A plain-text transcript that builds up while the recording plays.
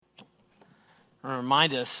I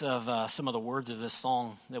remind us of some of the words of this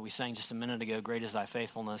song that we sang just a minute ago, Great is Thy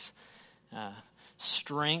Faithfulness.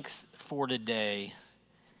 Strength for today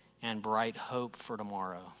and bright hope for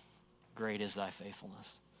tomorrow. Great is Thy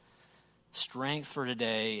faithfulness. Strength for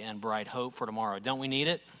today and bright hope for tomorrow. Don't we need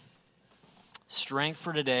it? Strength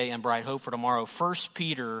for today and bright hope for tomorrow. 1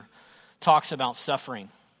 Peter talks about suffering.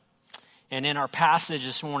 And in our passage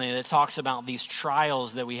this morning, it talks about these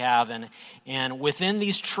trials that we have. And within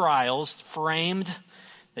these trials,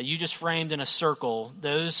 that you just framed in a circle,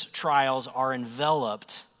 those trials are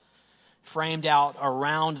enveloped. Framed out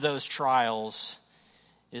around those trials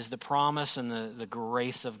is the promise and the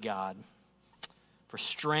grace of God for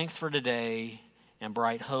strength for today and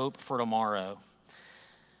bright hope for tomorrow.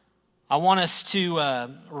 I want us to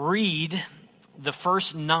read the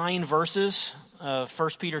first 9 verses of 1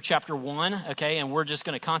 Peter chapter 1, okay? And we're just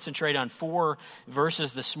going to concentrate on 4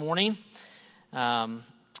 verses this morning.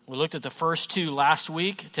 We looked at the first 2 last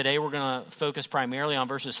week. Today we're going to focus primarily on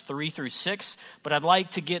verses 3 through 6. But I'd like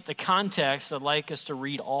to get the context. I'd like us to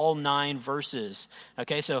read all 9 verses.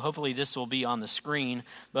 Okay, so hopefully this will be on the screen.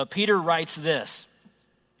 But Peter writes this.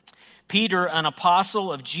 Peter, an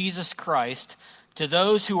apostle of Jesus Christ, to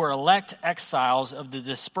those who are elect exiles of the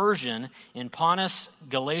dispersion in Pontus,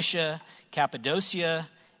 Galatia, Cappadocia,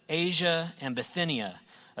 Asia, and Bithynia,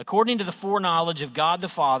 according to the foreknowledge of God the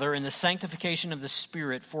Father and the sanctification of the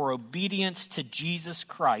Spirit, for obedience to Jesus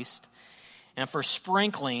Christ and for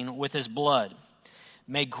sprinkling with his blood.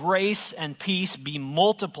 May grace and peace be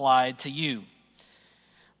multiplied to you.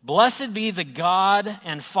 Blessed be the God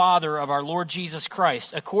and Father of our Lord Jesus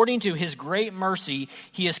Christ. According to his great mercy,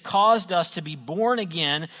 he has caused us to be born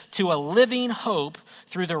again to a living hope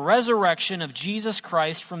through the resurrection of Jesus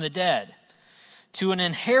Christ from the dead, to an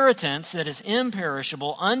inheritance that is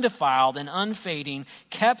imperishable, undefiled, and unfading,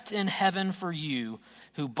 kept in heaven for you,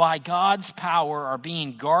 who by God's power are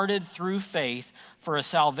being guarded through faith for a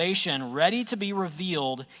salvation ready to be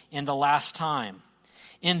revealed in the last time.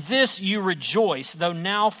 In this you rejoice, though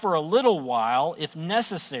now for a little while, if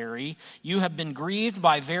necessary, you have been grieved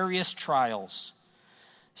by various trials,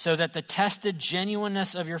 so that the tested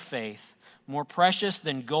genuineness of your faith, more precious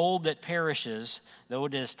than gold that perishes, though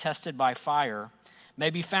it is tested by fire,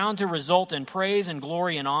 may be found to result in praise and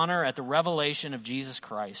glory and honor at the revelation of Jesus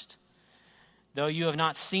Christ. Though you have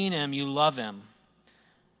not seen him, you love him.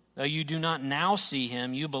 Though you do not now see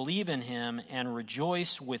him, you believe in him and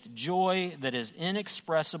rejoice with joy that is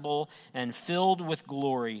inexpressible and filled with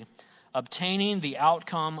glory, obtaining the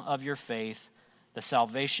outcome of your faith, the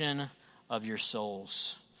salvation of your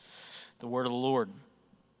souls. The word of the Lord.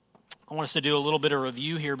 I want us to do a little bit of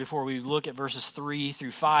review here before we look at verses 3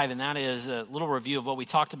 through 5, and that is a little review of what we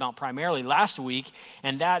talked about primarily last week,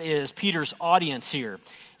 and that is Peter's audience here.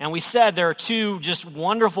 And we said there are 2 just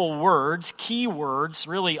wonderful words, key words,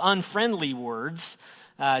 really unfriendly words.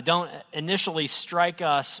 Don't initially strike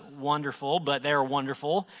us wonderful, but they're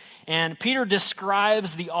wonderful. And Peter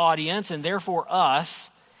describes the audience, and therefore us,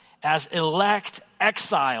 as elect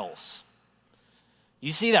exiles.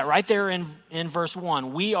 You see that right there in verse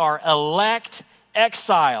 1. We are elect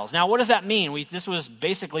exiles. Now, what does that mean? This was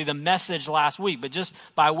basically the message last week, but just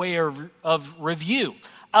by way of review.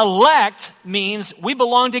 Elect means we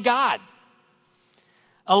belong to God.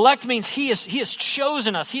 Elect means He has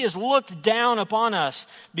chosen us. He has looked down upon us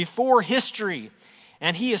before history,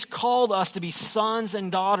 and He has called us to be sons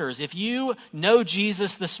and daughters. If you know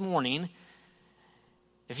Jesus this morning,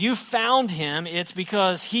 if you found him, it's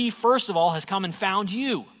because he, first of all, has come and found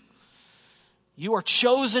you. You are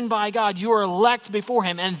chosen by God. You are elect before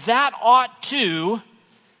him. And that ought to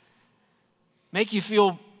make you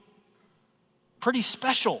feel pretty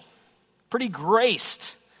special, pretty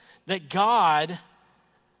graced, that God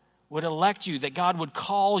would elect you, that God would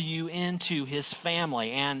call you into his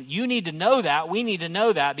family. And you need to know that. We need to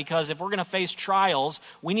know that, because if we're going to face trials,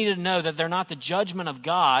 we need to know that they're not the judgment of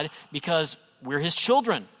God, because we're his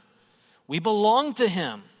children. We belong to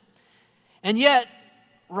him. And yet,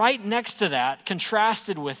 right next to that,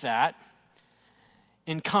 contrasted with that,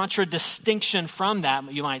 in contradistinction from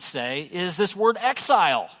that, you might say, is this word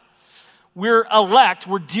exile. We're elect,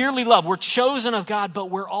 we're dearly loved, we're chosen of God,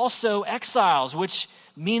 but we're also exiles, which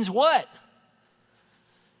means what?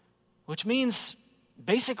 Which means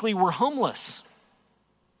basically we're homeless.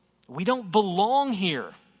 We don't belong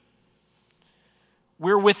here.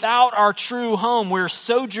 We're without our true home. We're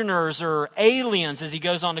sojourners or aliens, as he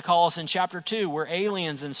goes on to call us in chapter 2. We're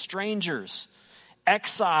aliens and strangers,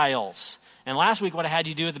 exiles. And last week what I had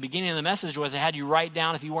you do at the beginning of the message was I had you write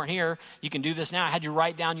down, if you weren't here, you can do this now, I had you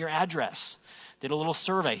write down your address. Did a little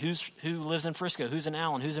survey. Who lives in Frisco? Who's in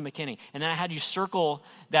Allen? Who's in McKinney? And then I had you circle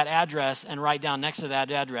that address and write down next to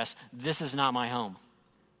that address, this is not my home.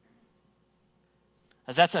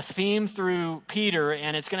 As that's a theme through Peter,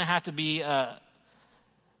 and it's going to have to be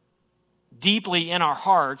deeply in our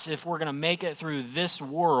hearts if we're going to make it through this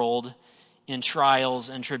world in trials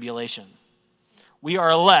and tribulation. We are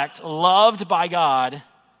elect, loved by God,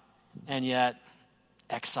 and yet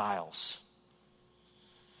exiles.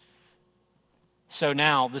 So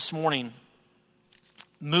now, this morning,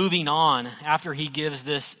 moving on, after he gives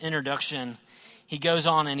this introduction, he goes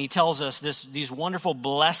on and he tells us these wonderful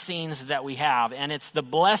blessings that we have. And it's the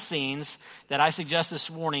blessings that I suggest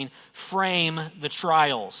this morning frame the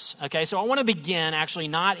trials. Okay, so I want to begin actually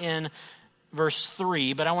not in verse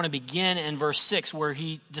 3, but I want to begin in verse 6 where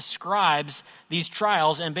he describes these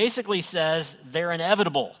trials and basically says they're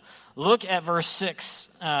inevitable. Look at verse 6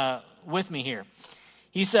 with me here.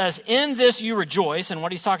 He says, in this you rejoice, and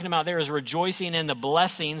what he's talking about there is rejoicing in the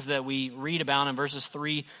blessings that we read about in verses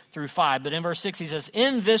 3 through 5. But in verse 6 he says,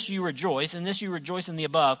 in this you rejoice in the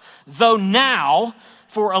above, though now,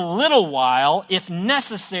 for a little while, if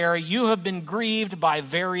necessary, you have been grieved by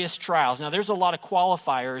various trials. Now there's a lot of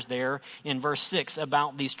qualifiers there in verse 6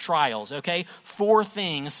 about these trials, okay? 4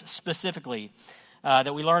 things specifically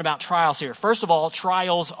that we learn about trials here. First of all,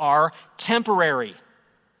 trials are temporary.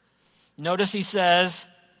 Notice he says,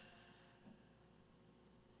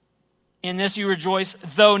 in this you rejoice,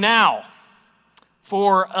 though now,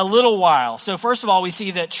 for a little while. So first of all, we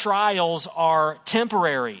see that trials are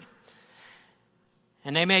temporary.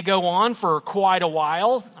 And they may go on for quite a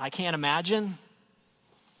while. I can't imagine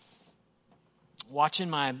watching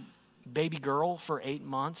my baby girl for 8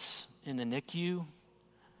 months in the NICU.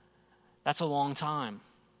 That's a long time.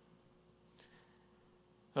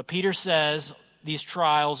 But Peter says these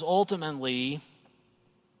trials ultimately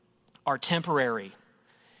are temporary.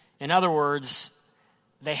 In other words,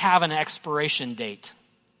 they have an expiration date.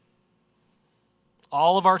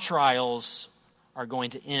 All of our trials are going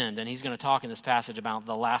to end, and he's going to talk in this passage about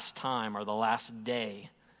the last time or the last day.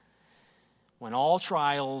 When all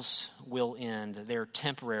trials will end, they're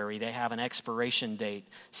temporary. They have an expiration date.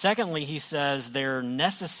 Secondly, he says they're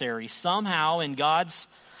necessary. Somehow in God's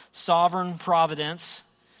sovereign providence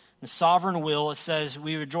and sovereign will, it says,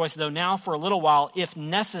 we rejoice, though now for a little while, if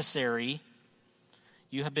necessary,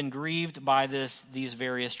 you have been grieved by these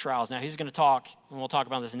various trials. Now he's going to talk, and we'll talk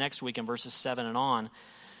about this next week in verses 7 and on,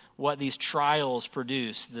 what these trials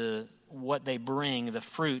produce, what they bring, the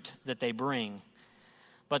fruit that they bring.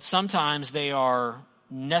 But sometimes they are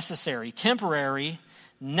necessary, temporary,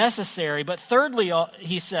 necessary. But thirdly,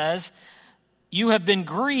 he says, you have been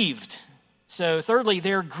grieved. So thirdly,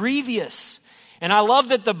 they're grievous. And I love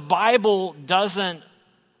that the Bible doesn't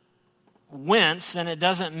wince and it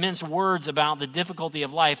doesn't mince words about the difficulty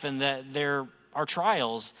of life and that there are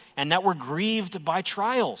trials and that we're grieved by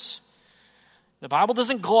trials. The Bible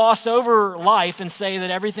doesn't gloss over life and say that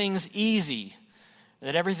everything's easy,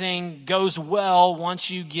 that everything goes well once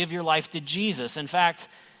you give your life to Jesus. In fact,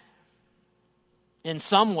 in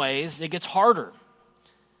some ways, it gets harder.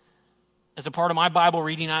 As a part of my Bible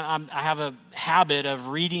reading, I have a habit of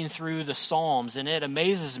reading through the Psalms, and it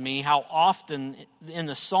amazes me how often in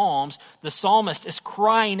the Psalms, the psalmist is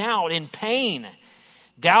crying out in pain,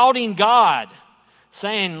 doubting God,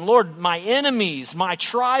 saying, Lord, my enemies, my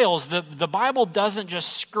trials. The Bible doesn't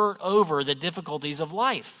just skirt over the difficulties of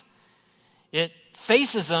life. It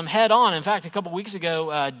faces them head on. In fact, a couple weeks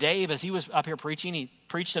ago, Dave, as he was up here preaching, he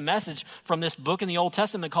preached a message from this book in the Old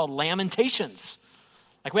Testament called Lamentations.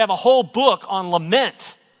 Like we have a whole book on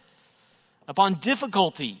lament, upon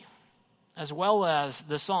difficulty, as well as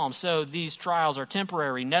the Psalms. So these trials are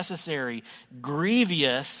temporary, necessary,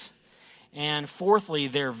 grievous, and fourthly,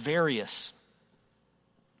 they're various.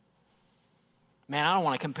 Man, I don't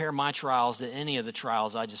want to compare my trials to any of the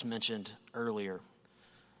trials I just mentioned earlier.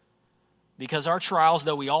 Because our trials,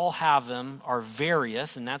 though we all have them, are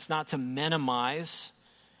various, and that's not to minimize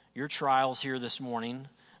your trials here this morning.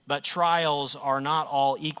 But trials are not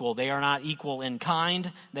all equal. They are not equal in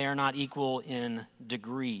kind. They are not equal in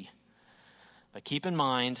degree. But keep in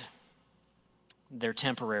mind, they're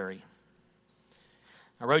temporary.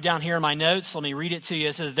 I wrote down here in my notes, let me read it to you.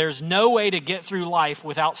 It says, there's no way to get through life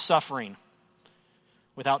without suffering,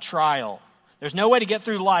 without trial. There's no way to get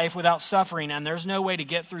through life without suffering, and there's no way to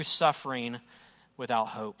get through suffering without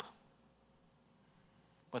hope.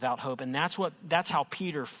 Without hope. And that's how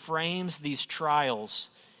Peter frames these trials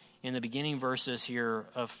in the beginning verses here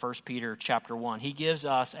of 1 Peter chapter 1. He gives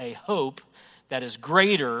us a hope that is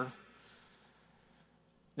greater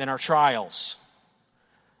than our trials.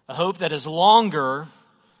 A hope that is longer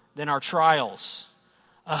than our trials,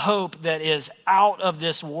 a hope that is out of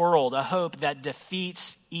this world, a hope that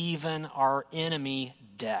defeats even our enemy,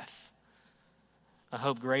 death, a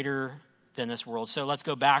hope greater than this world. So let's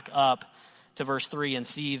go back up to verse 3 and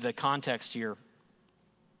see the context here.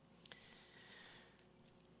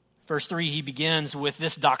 Verse 3, he begins with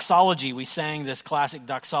this doxology. We sang this classic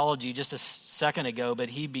doxology just a second ago, but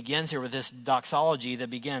he begins here with this doxology that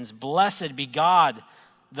begins, "Blessed be God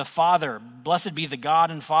the Father. Blessed be the God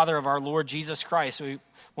and Father of our Lord Jesus Christ."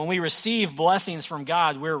 When we receive blessings from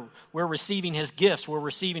God, we're receiving his gifts. We're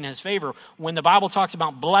receiving his favor. When the Bible talks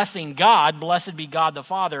about blessing God, blessed be God the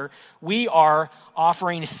Father, we are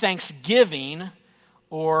offering thanksgiving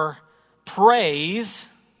or praise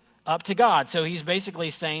up to God. So he's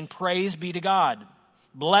basically saying, praise be to God.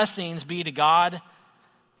 Blessings be to God,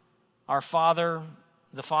 our Father,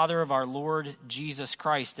 the Father of our Lord Jesus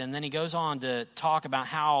Christ. And then he goes on to talk about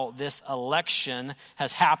how this election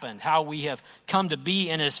has happened, how we have come to be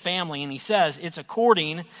in his family. And he says it's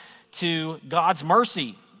according to God's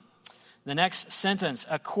mercy. The next sentence,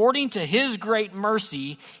 according to his great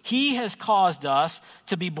mercy, he has caused us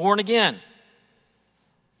to be born again.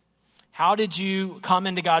 How did you come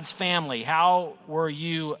into God's family? How were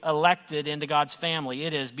you elected into God's family?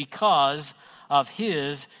 It is because of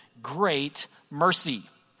his great mercy.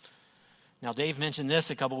 Now, Dave mentioned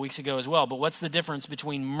this a couple weeks ago as well, but what's the difference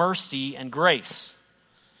between mercy and grace?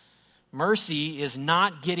 Mercy is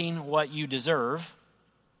not getting what you deserve,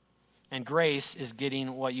 and grace is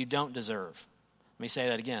getting what you don't deserve. Let me say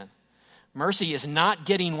that again. Mercy is not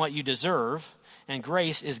getting what you deserve, and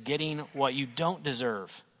grace is getting what you don't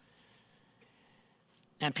deserve.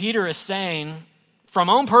 And Peter is saying, from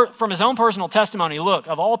his own personal testimony, look,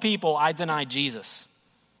 of all people, I denied Jesus.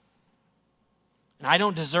 And I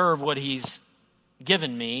don't deserve what he's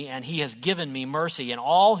given me, and he has given me mercy. And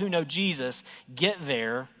all who know Jesus get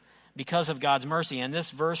there because of God's mercy. And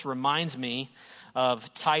this verse reminds me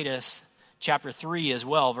of Titus chapter 3 as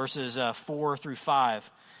well, verses 4 through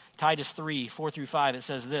 5. Titus 3, 4 through 5, it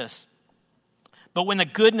says this. But when the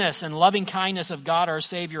goodness and loving kindness of God our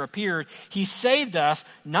Savior appeared, he saved us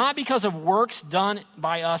not because of works done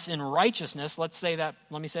by us in righteousness. Let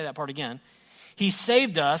me say that part again. He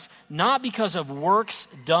saved us not because of works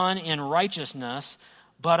done in righteousness,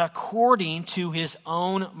 but according to his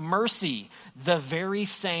own mercy. The very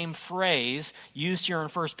same phrase used here in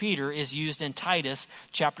 1 Peter is used in Titus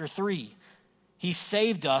chapter 3. He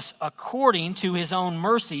saved us according to his own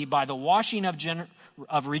mercy by the washing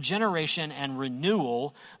of regeneration and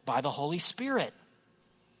renewal by the Holy Spirit.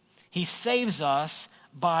 He saves us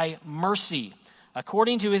by mercy.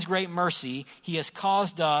 According to his great mercy, he has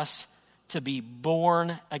caused us to be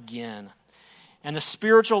born again. And the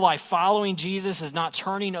spiritual life following Jesus is not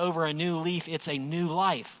turning over a new leaf, it's a new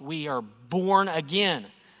life. We are born again.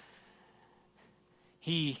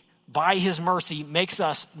 He, by his mercy, makes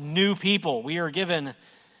us new people. We are given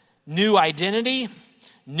new identity,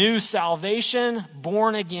 new salvation,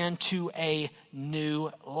 born again to a new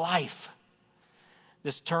life.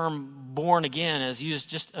 This term born again is used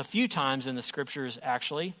just a few times in the scriptures,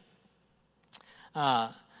 actually.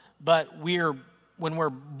 But when we're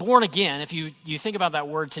born again, if you think about that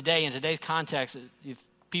word today, in today's context, if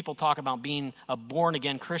people talk about being a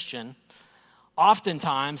born-again Christian,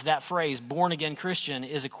 oftentimes that phrase, born-again Christian,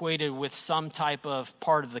 is equated with some type of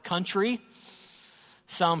part of the country,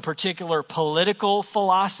 some particular political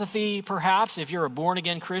philosophy, perhaps. If you're a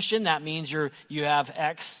born-again Christian, that means you have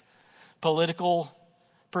X political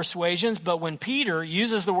persuasions. But when Peter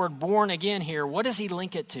uses the word born again here, what does he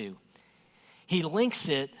link it to? He links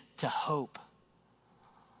it to hope.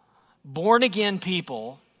 Born-again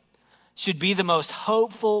people should be the most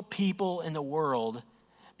hopeful people in the world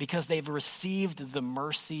because they've received the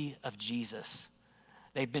mercy of Jesus.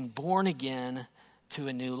 They've been born again to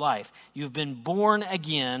a new life. You've been born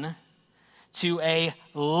again to a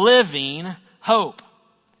living hope.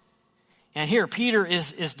 And here, Peter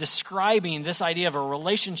is describing this idea of a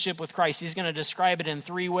relationship with Christ. He's going to describe it in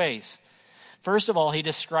three ways. First of all, he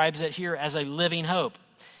describes it here as a living hope.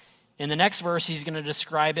 In the next verse, he's going to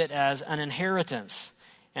describe it as an inheritance.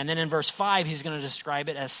 And then in verse 5, he's going to describe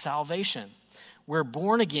it as salvation. We're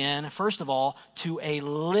born again, first of all, to a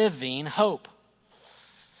living hope.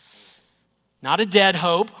 Not a dead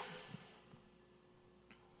hope.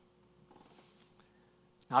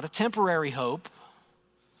 Not a temporary hope.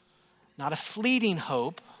 Not a fleeting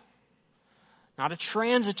hope. Not a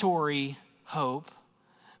transitory hope.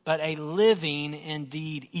 But a living,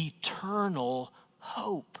 indeed, eternal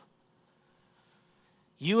hope.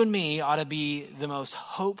 You and me ought to be the most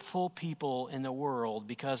hopeful people in the world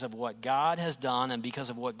because of what God has done and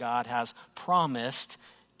because of what God has promised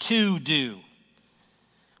to do.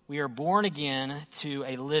 We are born again to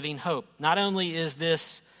a living hope. Not only is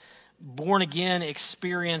this born again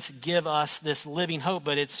experience give us this living hope,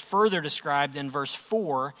 but it's further described in verse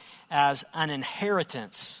 4 as an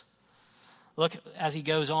inheritance. Look, as he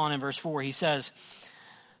goes on in verse 4, he says,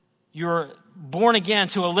 you're born again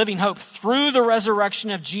to a living hope through the resurrection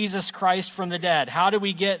of Jesus Christ from the dead. How do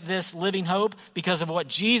we get this living hope? Because of what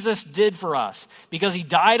Jesus did for us. Because he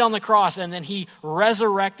died on the cross and then he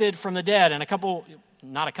resurrected from the dead. And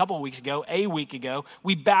a week ago,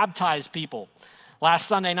 we baptized people. Last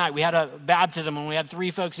Sunday night, we had a baptism and we had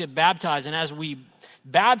 3 folks get baptized. And as we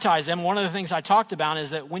baptized them, one of the things I talked about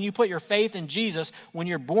is that when you put your faith in Jesus, when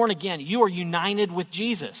you're born again, you are united with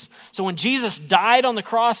Jesus. So when Jesus died on the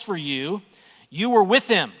cross for you, you were with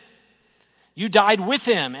him. You died with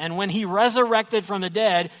him. And when he resurrected from the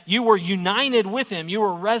dead, you were united with him. You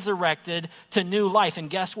were resurrected to new life. And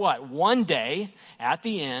guess what? One day, at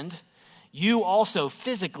the end, you also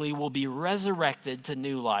physically will be resurrected to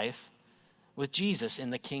new life with Jesus in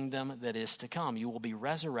the kingdom that is to come. You will be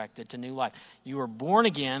resurrected to new life. You are born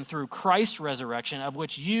again through Christ's resurrection, of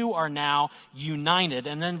which you are now united.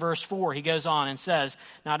 And then verse 4, he goes on and says,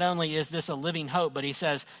 not only is this a living hope, but he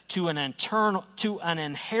says, to an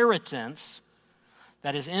inheritance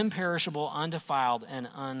that is imperishable, undefiled, and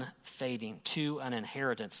unfading. To an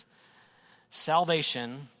inheritance.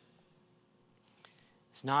 Salvation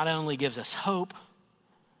not only gives us hope,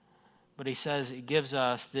 but he says it gives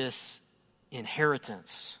us this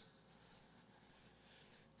inheritance.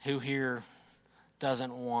 Who here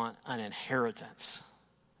doesn't want an inheritance?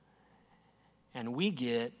 And we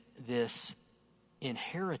get this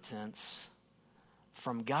inheritance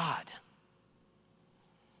from God.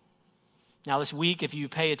 Now this week, if you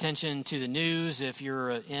pay attention to the news, if you're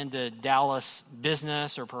into Dallas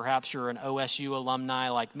business, or perhaps you're an OSU alumni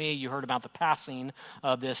like me, you heard about the passing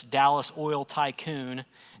of this Dallas oil tycoon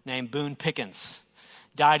named Boone Pickens.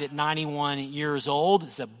 Died at 91 years old.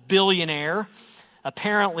 He's a billionaire.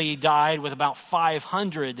 Apparently died with about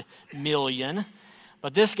 $500 million.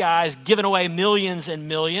 But this guy's given away millions and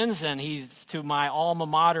millions, and to my alma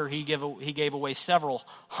mater, he gave away several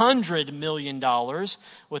 $100 million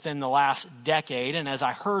within the last decade. And as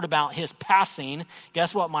I heard about his passing,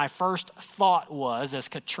 guess what my first thought was, as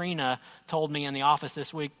Katrina told me in the office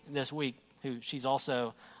this week, who she's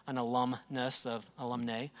also an alumnus of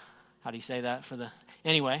alumnae. How do you say that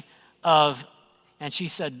and she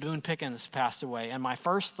said Boone Pickens passed away. And my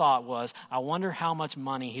first thought was, I wonder how much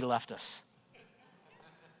money he left us.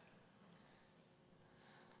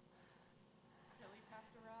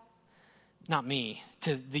 Not me,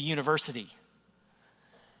 to the university.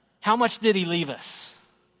 How much did he leave us?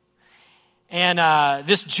 And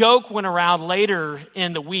this joke went around later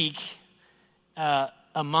in the week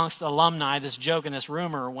amongst alumni. This joke and this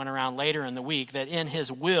rumor went around later in the week that in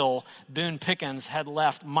his will, Boone Pickens had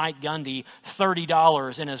left Mike Gundy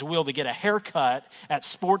 $30 in his will to get a haircut at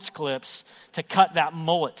Sports Clips to cut that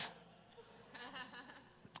mullet.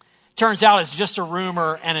 Turns out it's just a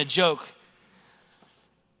rumor and a joke.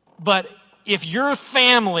 But if you're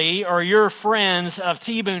family or you're friends of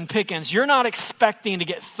T. Boone Pickens, you're not expecting to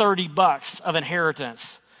get $30 of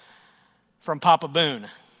inheritance from Papa Boone.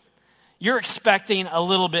 You're expecting a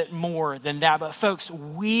little bit more than that. But folks,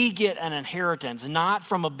 we get an inheritance, not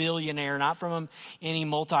from a billionaire, not from any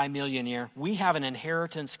multimillionaire. We have an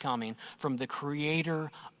inheritance coming from the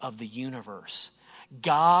creator of the universe.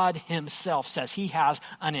 God himself says he has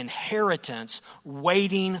an inheritance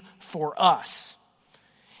waiting for us.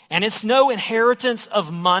 And it's no inheritance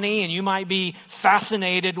of money, and you might be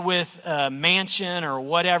fascinated with a mansion or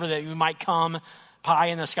whatever that you might come pie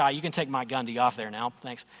in the sky. You can take my Gundy off there now,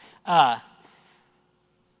 thanks.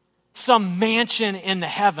 Some mansion in the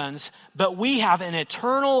heavens, but we have an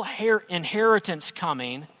eternal inheritance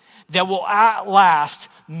coming that will outlast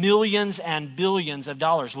millions and billions of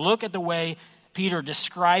dollars. Look at the way Peter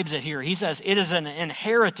describes it here. He says it is an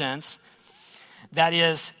inheritance that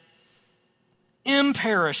is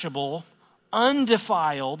imperishable,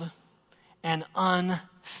 undefiled, and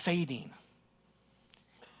unfading.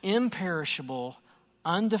 Imperishable,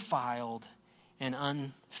 undefiled, and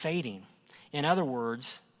unfading. In other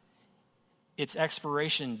words, its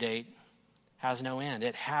expiration date has no end.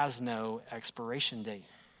 It has no expiration date.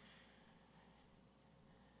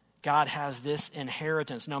 God has this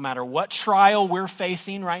inheritance. No matter what trial we're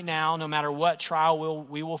facing right now, no matter what trial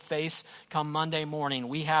we will face come Monday morning,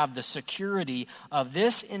 we have the security of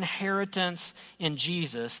this inheritance in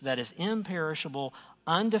Jesus that is imperishable,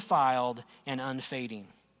 undefiled, and unfading.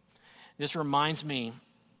 This reminds me,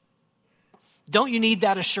 don't you need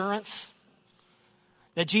that assurance?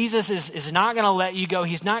 That Jesus is not going to let you go.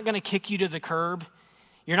 He's not going to kick you to the curb.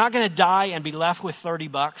 You're not going to die and be left with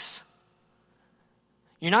 $30.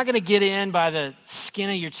 You're not going to get in by the skin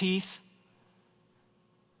of your teeth.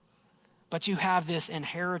 But you have this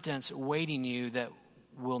inheritance waiting you that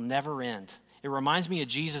will never end. It reminds me of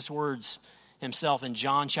Jesus' words himself in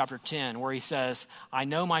John chapter 10, where he says, I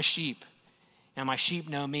know my sheep, and my sheep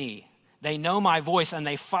know me. They know my voice, and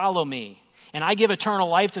they follow me. And I give eternal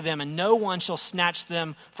life to them, and no one shall snatch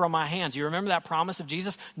them from my hands. You remember that promise of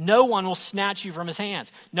Jesus? No one will snatch you from his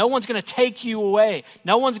hands. No one's going to take you away.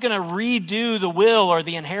 No one's going to redo the will or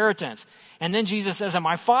the inheritance. And then Jesus says, and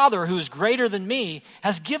my Father, who is greater than me,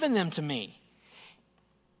 has given them to me.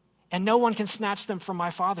 And no one can snatch them from my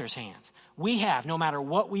Father's hands. We have, no matter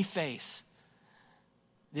what we face,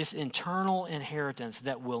 this internal inheritance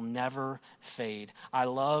that will never fade. I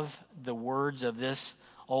love the words of this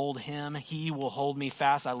old hymn, He Will Hold Me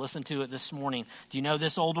Fast. I listened to it this morning. Do you know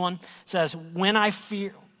this old one? It says, when I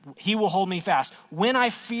fear, He will hold me fast. When I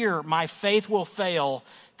fear my faith will fail,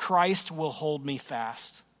 Christ will hold me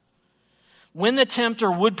fast. When the tempter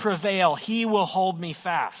would prevail, He will hold me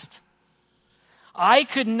fast. I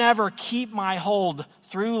could never keep my hold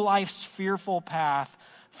through life's fearful path,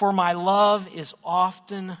 for my love is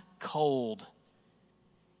often cold.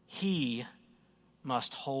 He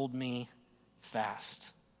must hold me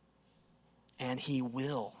fast. And He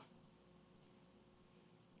will.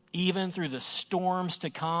 Even through the storms to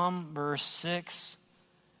come, verse 6,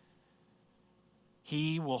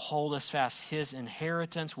 He will hold us fast. His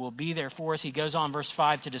inheritance will be there for us. He goes on, verse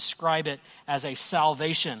 5, to describe it as a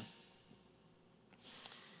salvation.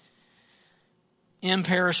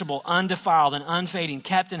 Imperishable, undefiled, and unfading,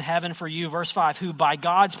 kept in heaven for you. Verse 5, who by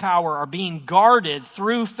God's power are being guarded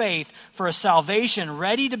through faith for a salvation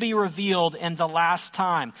ready to be revealed in the last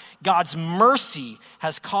time. God's mercy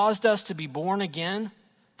has caused us to be born again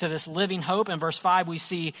to this living hope. In verse 5, we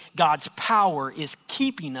see God's power is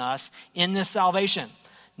keeping us in this salvation.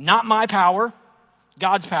 Not my power,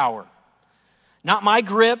 God's power. Not my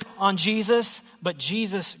grip on Jesus, but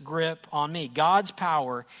Jesus' grip on me. God's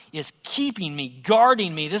power is keeping me,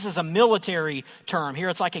 guarding me. This is a military term. Here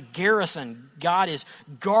it's like a garrison. God is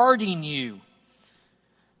guarding you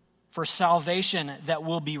for salvation that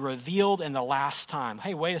will be revealed in the last time.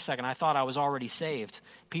 Hey, wait a second. I thought I was already saved.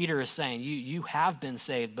 Peter is saying, you have been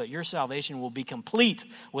saved, but your salvation will be complete,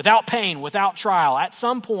 without pain, without trial. At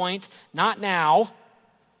some point, not now,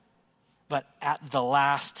 but at the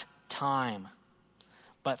last time.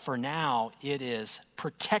 But for now, it is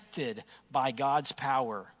protected by God's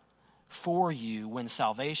power for you when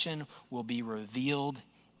salvation will be revealed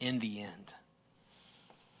in the end.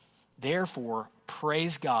 Therefore,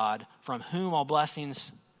 praise God, from whom all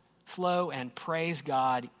blessings flow, and praise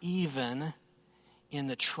God even in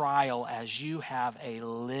the trial, as you have a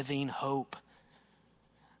living hope,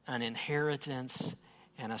 an inheritance,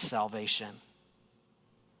 and a salvation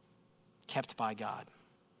kept by God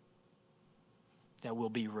that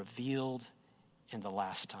will be revealed in the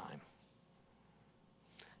last time.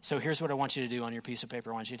 So here's what I want you to do on your piece of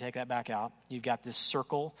paper. I want you to take that back out. You've got this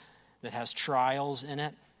circle that has trials in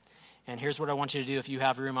it. And here's what I want you to do if you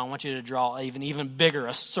have room. I want you to draw even bigger,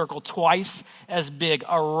 a circle twice as big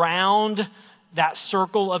around that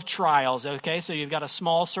circle of trials, okay? So you've got a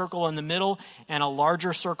small circle in the middle and a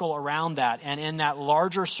larger circle around that. And in that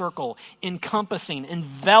larger circle, encompassing,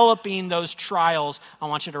 enveloping those trials, I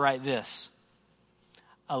want you to write this: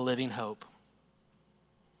 a living hope,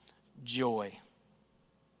 joy,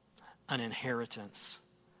 an inheritance,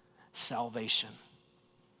 salvation.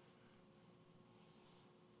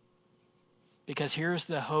 Because here's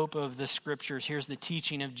the hope of the scriptures, here's the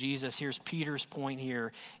teaching of Jesus, here's Peter's point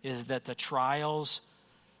here, is that the trials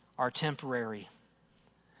are temporary,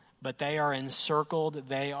 but they are encircled,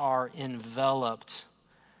 they are enveloped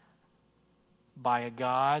by a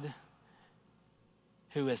God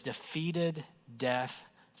who has defeated death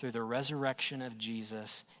through the resurrection of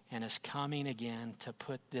Jesus and is coming again to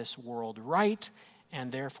put this world right,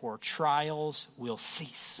 and therefore trials will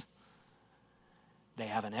cease. They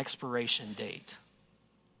have an expiration date,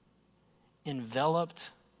 enveloped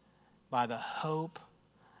by the hope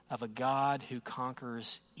of a God who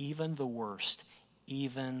conquers even the worst,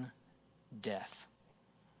 even death.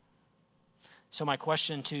 So my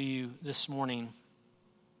question to you this morning,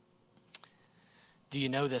 do you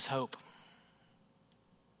know this hope?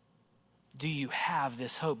 Do you have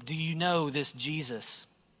this hope? Do you know this Jesus?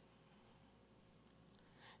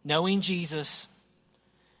 Knowing Jesus,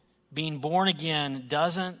 being born again,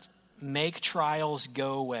 doesn't make trials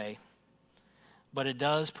go away, but it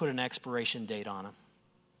does put an expiration date on them.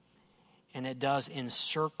 And it does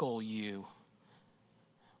encircle you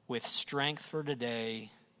with strength for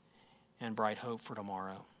today and bright hope for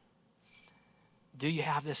tomorrow. Do you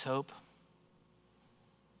have this hope?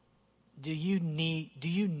 Do you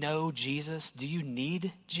know Jesus? Do you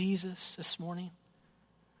need Jesus this morning?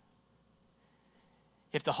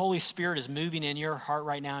 If the Holy Spirit is moving in your heart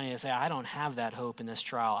right now and you say, I don't have that hope in this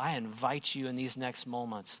trial, I invite you in these next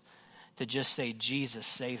moments to just say, Jesus,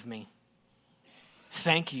 save me.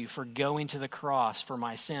 Thank you for going to the cross for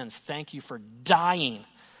my sins. Thank you for dying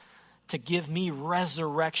to give me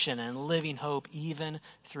resurrection and living hope even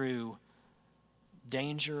through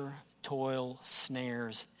danger, toil,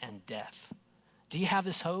 snares, and death. Do you have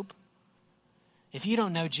this hope? If you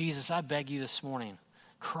don't know Jesus, I beg you this morning,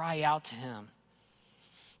 cry out to him.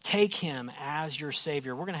 Take him as your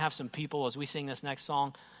Savior. We're going to have some people as we sing this next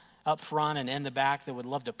song up front and in the back that would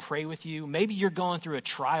love to pray with you. Maybe you're going through a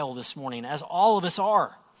trial this morning, as all of us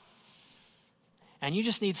are. And you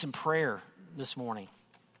just need some prayer this morning.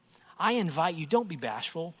 I invite you, don't be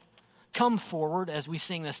bashful. Come forward as we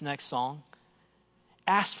sing this next song.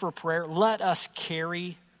 Ask for prayer. Let us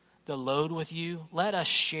carry the load with you. Let us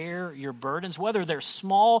share your burdens, whether they're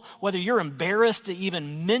small, whether you're embarrassed to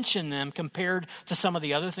even mention them compared to some of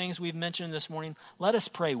the other things we've mentioned this morning. Let us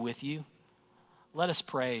pray with you. Let us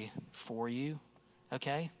pray for you,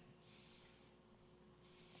 okay?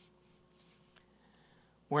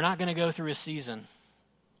 We're not going to go through a season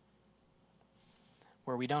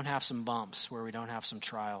where we don't have some bumps, where we don't have some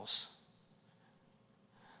trials.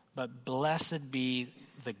 But blessed be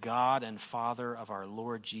the God and Father of our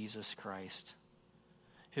Lord Jesus Christ,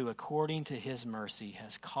 who according to his mercy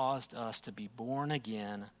has caused us to be born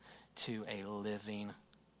again to a living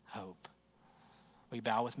hope. Will you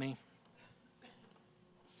bow with me?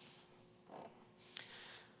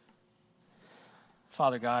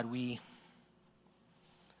 Father God, we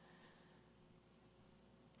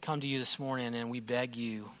come to you this morning and we beg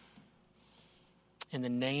you in the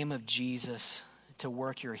name of Jesus to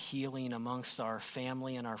work your healing amongst our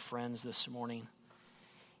family and our friends this morning.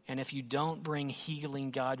 And if you don't bring healing,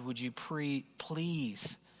 God, would you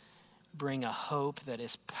please bring a hope that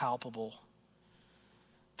is palpable,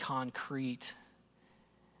 concrete,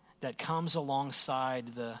 that comes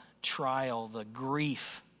alongside the trial, the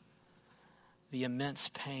grief, the immense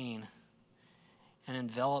pain, and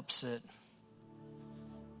envelops it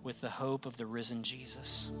with the hope of the risen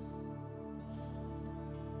Jesus.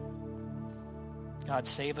 God,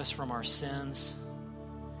 save us from our sins.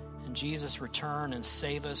 And Jesus, return and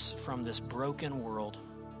save us from this broken world.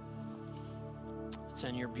 It's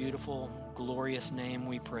in your beautiful, glorious name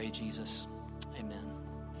we pray, Jesus. Amen.